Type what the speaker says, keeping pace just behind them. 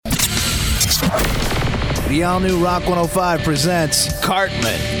The all-new Rock 105 presents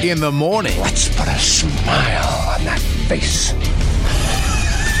Cartman in the Morning. Let's put a smile on that face.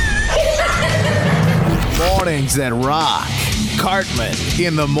 Mornings that rock. Cartman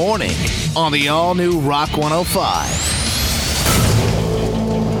in the Morning on the all-new Rock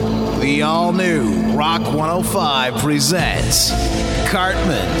 105. The all-new Rock 105 presents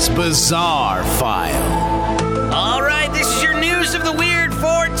Cartman's Bizarre File. All right, this is your news of the weird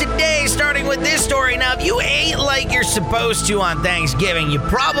for today, starting with this story. Now, if you ate like you're supposed to on Thanksgiving, you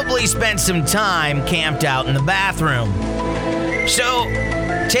probably spent some time camped out in the bathroom. So,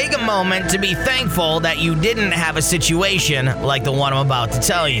 take a moment to be thankful that you didn't have a situation like the one I'm about to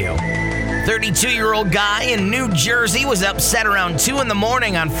tell you. 32-year-old guy in New Jersey was upset around 2 in the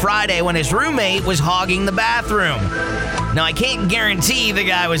morning on Friday when his roommate was hogging the bathroom. Now, I can't guarantee the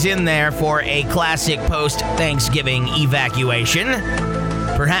guy was in there for a classic post-Thanksgiving evacuation.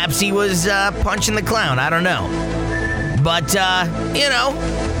 Perhaps he was punching the clown, I don't know. But,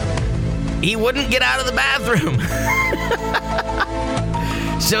 he wouldn't get out of the bathroom.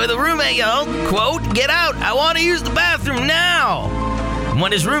 So the roommate yelled, quote, "Get out, I want to use the bathroom now."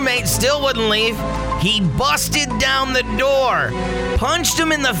 When his roommate still wouldn't leave, he busted down the door, punched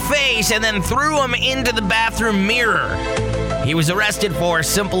him in the face, and then threw him into the bathroom mirror. He was arrested for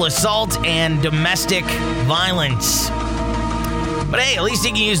simple assault and domestic violence. But hey, at least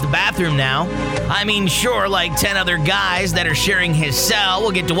he can use the bathroom now. I mean, sure, like 10 other guys that are sharing his cell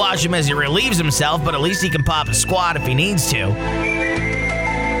will get to watch him as he relieves himself, but at least he can pop a squat if he needs to.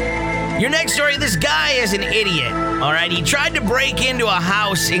 Your next story, this guy is an idiot, all right? He tried to break into a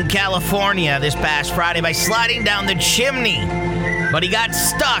house in California this past Friday by sliding down the chimney, but he got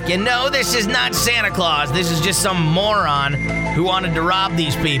stuck. And no, this is not Santa Claus. This is just some moron who wanted to rob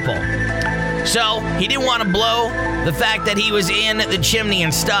these people. So he didn't want to blow the fact that he was in the chimney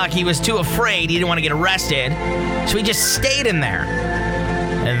and stuck. He was too afraid. He didn't want to get arrested. So he just stayed in there.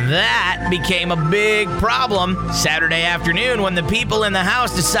 And that became a big problem Saturday afternoon when the people in the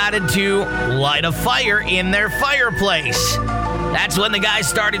house decided to light a fire in their fireplace. That's when the guy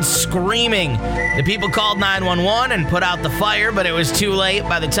started screaming. The people called 911 and put out the fire, but it was too late.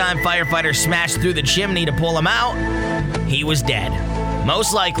 By the time firefighters smashed through the chimney to pull him out, he was dead.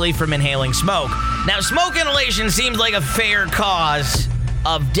 Most likely from inhaling smoke. Now, smoke inhalation seems like a fair cause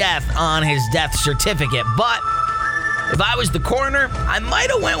of death on his death certificate, but if I was the coroner, I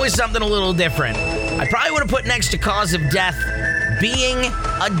might have went with something a little different. I probably would have put next to cause of death being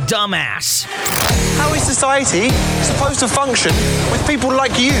a dumbass. How is society supposed to function with people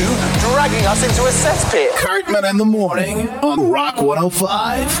like you dragging us into a cesspit? Cartman in the Morning on Rock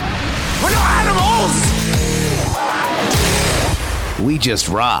 105. We're not animals! We just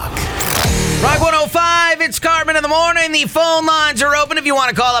rock. Rock 105, it's Cartman in the Morning. The phone lines are open if you want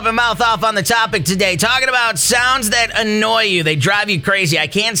to call up and mouth off on the topic today. Talking about sounds that annoy you. They drive you crazy. I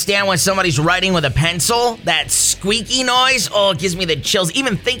can't stand when somebody's writing with a pencil. That squeaky noise, it gives me the chills.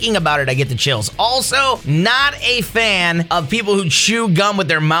 Even thinking about it, I get the chills. Also, not a fan of people who chew gum with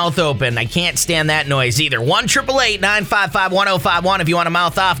their mouth open. I can't stand that noise either. 1-888-955-1051 if you want to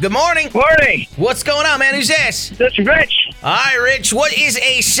mouth off. Good morning. Morning. What's going on, man? Who's this? This is Rich. All right, Rich. What is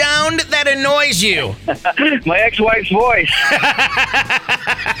a sound that annoys you? My ex-wife's voice.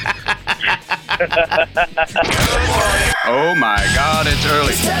 Oh my God, it's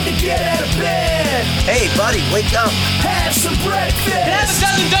early. It's time to get out of bed. Hey, buddy, wake up. Have some breakfast. Have a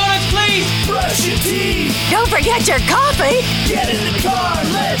dozen donuts, please. Brush your teeth. Don't forget your coffee. Get in the car.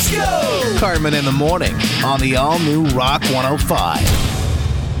 Let's go. Cartman in the Morning on the all-new Rock 105.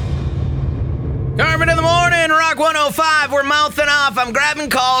 Cartman in the Morning, Rock 105. We're mouthing off. I'm grabbing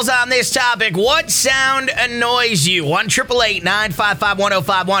calls on this topic. What sound annoys you?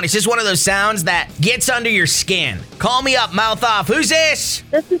 1-888-955-1051. It's just one of those sounds that gets under your skin. Call me up, mouth off. Who's this?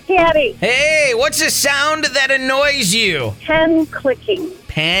 This is Patty. Hey, what's a sound that annoys you? Pen clicking.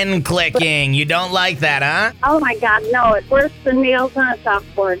 Pen clicking. You don't like that, huh? Oh my God, no, it's worse than nails on a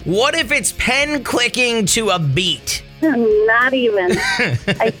chalkboard. What if it's pen clicking to a beat? Not even.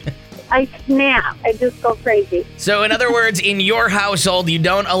 I snap. I just go crazy. So in other words, in your household, you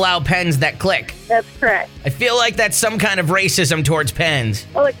don't allow pens that click. That's correct. I feel like that's some kind of racism towards pens.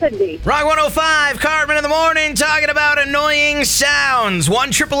 Well, it could be. Rock 105, Cartman in the Morning, talking about annoying sounds.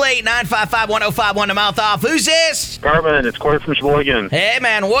 1-888-955-1051 to mouth off. Who's this? Cartman, it's Corey from Sheboygan. Hey,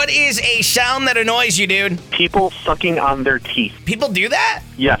 man, what is a sound that annoys you, dude? People sucking on their teeth. People do that?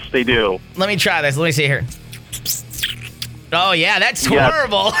 Yes, they do. Let me try this. Let me see here. Oh, yeah, that's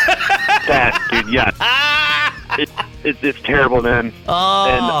horrible. That, dude, yes. It's terrible, man. Oh.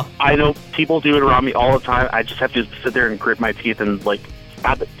 And I know people do it around me all the time. I just have to sit there and grit my teeth and, like,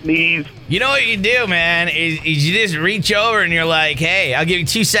 Stop it, please. You know what you do, man, is you just reach over and you're like, hey, I'll give you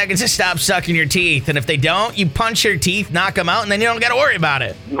 2 seconds to stop sucking your teeth. And if they don't, you punch their teeth, knock them out, and then you don't got to worry about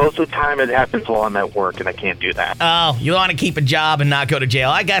it. Most of the time it happens while I'm at work, and I can't do that. Oh, you want to keep a job and not go to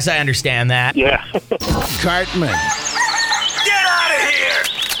jail. I guess I understand that. Yeah. Cartman. Get out of here!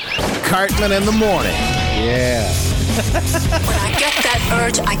 Cartman in the morning. Yeah. When I get that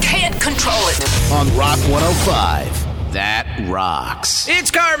urge, I can't control it. On Rock 105. That rocks.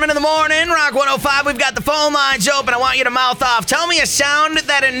 It's Cartman in the morning, Rock 105. We've got the phone lines open. I want you to mouth off. Tell me a sound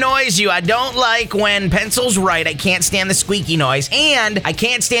that annoys you. I don't like when pencils write. I can't stand the squeaky noise. And I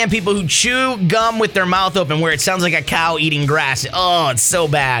can't stand people who chew gum with their mouth open where it sounds like a cow eating grass. Oh, it's so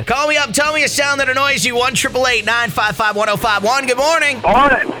bad. Call me up. Tell me a sound that annoys you. 1-888-955-1051. Good morning.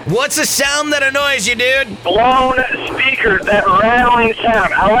 Morning. What's a sound that annoys you, dude? Blown speakers, that rattling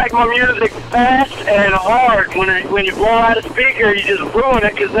sound. I like my music fast and hard. When you blow out a speaker, you just ruin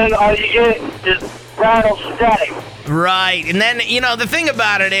it, because then all you get is rattle static. Right. And then, the thing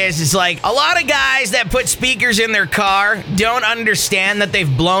about it is like a lot of guys that put speakers in their car don't understand that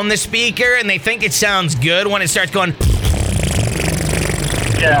they've blown the speaker, and they think it sounds good when it starts going.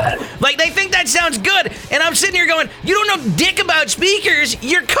 Yeah. Like, they think that sounds good, and I'm sitting here going, you don't know dick about speakers.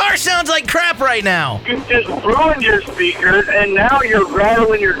 Your car sounds like crap right now. You just ruined your speakers, and now you're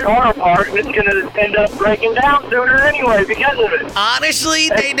rattling your car apart, and it's going to end up breaking down sooner anyway because of it. Honestly,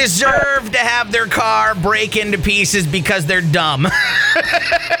 they deserve to have their car break into pieces because they're dumb.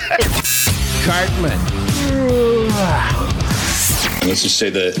 Cartman. Let's just say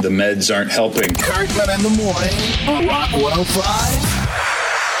the meds aren't helping. Cartman in the morning. On Rock 105.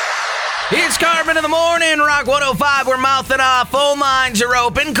 It's Cartman in the morning, Rock 105. We're mouthing off. Phone lines are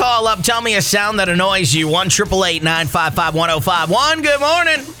open. Call up. Tell me a sound that annoys you. 1-888-955-1051. Good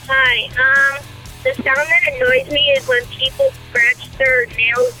morning. Hi. The sound that annoys me is when people scratch their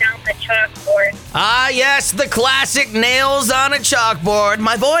nails down the chalkboard. Ah, yes, the classic nails on a chalkboard.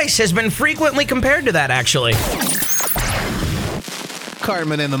 My voice has been frequently compared to that, actually.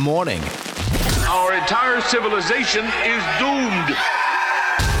 Cartman in the morning. Our entire civilization is doomed.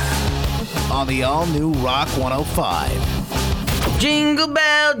 On the all-new Rock 105. Jingle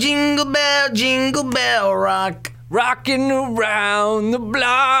bell, jingle bell, jingle bell rock. Rocking around the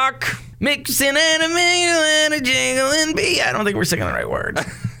block. Mixing and a mingle and a jingling bee. I don't think we're singing the right words.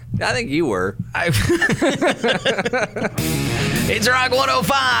 I think you were. It's Rock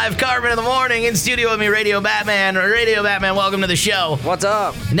 105, Cartman in the morning. In studio with me, Radio Batman. Radio Batman, welcome to the show. What's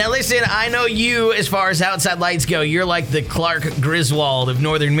up? Now listen, I know you, as far as outside lights go, you're like the Clark Griswold of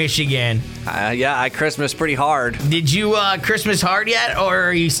Northern Michigan. Yeah, I Christmas pretty hard. Did you Christmas hard yet, or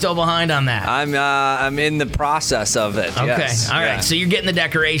are you still behind on that? I'm in the process of it. Okay, yes. all right. So you're getting the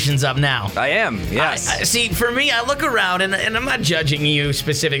decorations up now. I am, yes. See, for me, I look around, and I'm not judging you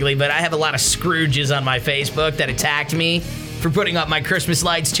specifically, but I have a lot of Scrooges on my Facebook that attacked me for putting up my Christmas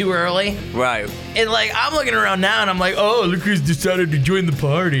lights too early. Right. And, like, I'm looking around now, and I'm like, oh, look who's decided to join the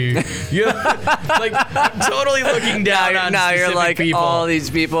party. Like, I'm totally looking down on now you're like, people. all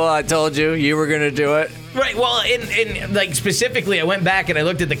these people, I told you were going to do it. Right, well, in like, specifically, I went back and I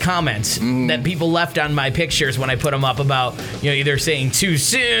looked at the comments that people left on my pictures when I put them up about, either saying too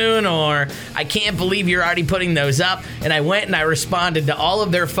soon or I can't believe you're already putting those up. And I went and I responded to all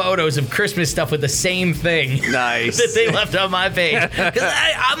of their photos of Christmas stuff with the same thing. Nice. that they left on my page. Because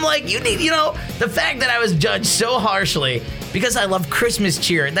I'm like, you need, the fact that I was judged so harshly because I love Christmas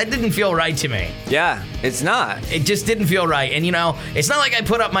cheer, that didn't feel right to me. Yeah, it's not. It just didn't feel right. And, it's not like I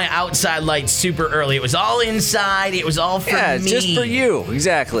put up my outside lights super early. It was all inside. It was all for me. Yeah, it's just for you.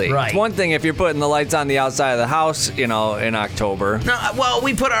 Exactly. Right. It's one thing if you're putting the lights on the outside of the house, in October. No, well,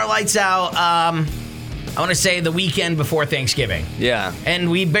 we put our lights out, I want to say the weekend before Thanksgiving. Yeah.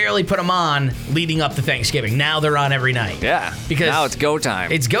 And we barely put them on leading up to Thanksgiving. Now they're on every night. Yeah. Because now it's go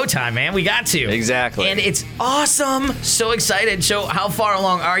time. It's go time, man. We got to. Exactly. And it's awesome. So excited. So how far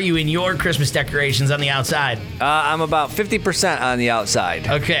along are you in your Christmas decorations on the outside? I'm about 50% on the outside.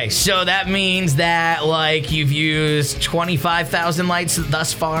 Okay. So that means that, you've used 25,000 lights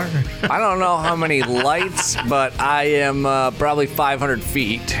thus far? I don't know how many lights, but I am probably 500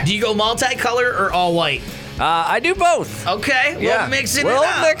 feet. Do you go multicolor or all white? I do both. Okay, yeah. We'll mix it up.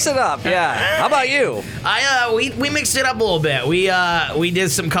 We'll mix it up, yeah. How about you? We mixed it up a little bit. We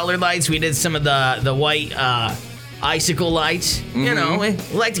did some colored lights. We did some of the white icicle lights. We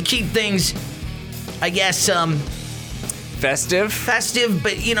like to keep things, I guess, Festive,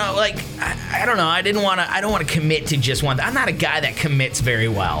 but I don't know. I don't want to commit to just one. I'm not a guy that commits very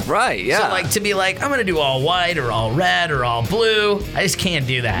well. Right, yeah. So to be like, I'm going to do all white or all red or all blue, I just can't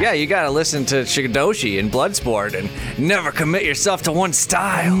do that. Yeah, you got to listen to Shigedoshi and Bloodsport and never commit yourself to one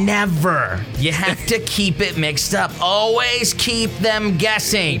style. Never. You have to keep it mixed up. Always keep them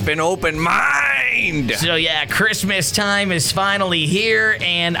guessing. Keep an open mind. So yeah, Christmas time is finally here,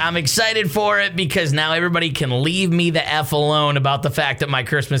 and I'm excited for it because now everybody can leave me the F alone about the fact that my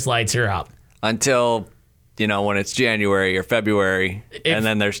Christmas lights are up. Until, when it's January or February, and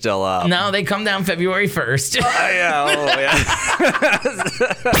then they're still up. No, they come down February 1st.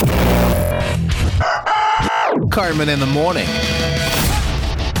 Cartman in the morning.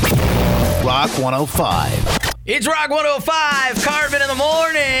 Rock 105. It's Rock 105, Cartman in the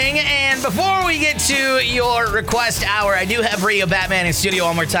morning, and before we get to your request hour, I do have Radio Batman in studio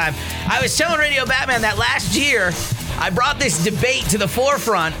one more time. I was telling Radio Batman that last year, I brought this debate to the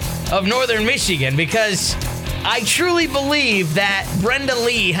forefront of Northern Michigan because I truly believe that Brenda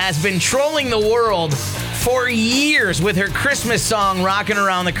Lee has been trolling the world for years with her Christmas song, Rockin'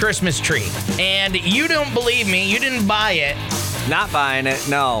 Around the Christmas Tree. And you don't believe me, you didn't buy it. Not buying it,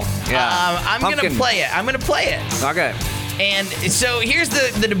 no. Yeah. I'm going to play it. Okay. And so here's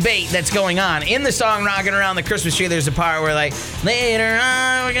the debate that's going on. In the song Rockin' Around the Christmas Tree, there's a part where later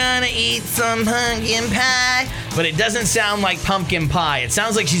on we're going to eat some pumpkin pie. But it doesn't sound like pumpkin pie. It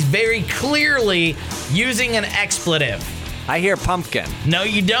sounds like she's very clearly using an expletive. I hear pumpkin. No,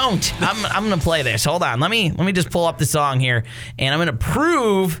 you don't. I'm going to play this. Hold on. Let me just pull up the song here. And I'm going to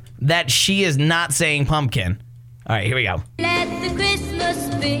prove that she is not saying pumpkin. All right, here we go. Let the Christmas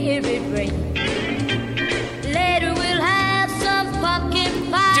spirit ring. Later we'll have some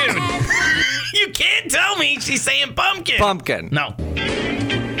pumpkin pie. Dude, you can't tell me she's saying pumpkin. Pumpkin. No.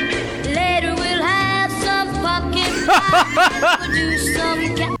 Later we'll have some pumpkin pie. We'll do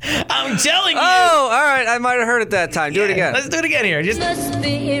some I'm telling you. Oh, all right. I might have heard it that time. Do it again. Let's do it again here. I'm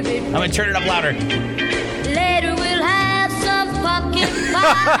going to turn it up louder. Later we'll have some pumpkin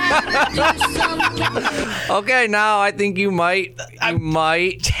pie. Okay, now I think you might.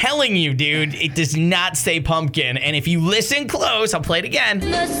 Telling you, dude, it does not say pumpkin. And if you listen close, I'll play it again.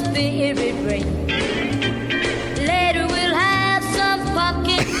 The spirit ring. Later we'll have some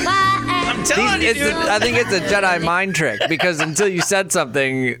pumpkin pie. I'm telling you, dude. I think it's a Jedi mind trick because until you said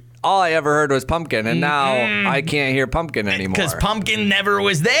something, all I ever heard was pumpkin, and now I can't hear pumpkin anymore. Because pumpkin never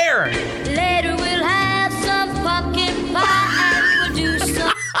was there. Later we'll have some pumpkin pie. We'll do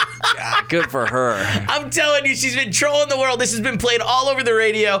some. God, good for her. I'm telling you, she's been trolling the world. This has been played all over the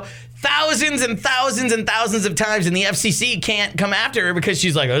radio thousands and thousands and thousands of times, and the FCC can't come after her because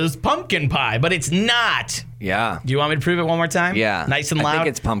she's like, oh, it's pumpkin pie, but it's not. Yeah. Do you want me to prove it one more time? Yeah. Nice and loud? I think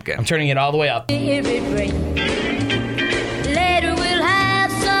it's pumpkin. I'm turning it all the way up. Later we'll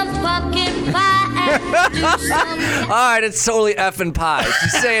have some pumpkin pie. Do some. All right, it's totally effing pie.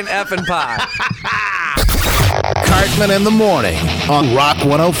 She's saying effing pie. Cartman in the morning on Rock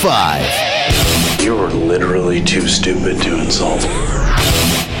 105. You are literally too stupid to insult.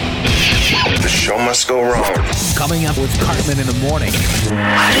 The show must go wrong. Coming up with Cartman in the morning.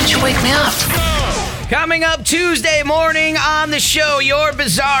 Why did you wake me up? Coming up Tuesday morning on the show, your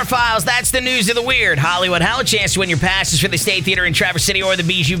Bizarre Files. That's the news of the weird. Hollywood Hell, a chance to win your passes for the State Theater in Traverse City or the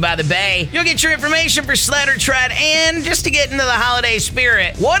Bijou by the Bay. You'll get your information for Sled or Tread, and just to get into the holiday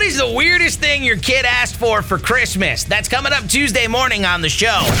spirit, what is the weirdest thing your kid asked for Christmas? That's coming up Tuesday morning on the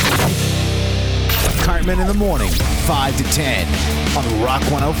show. Cartman in the morning, 5 to 10 on Rock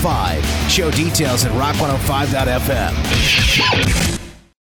 105. Show details at rock105.fm.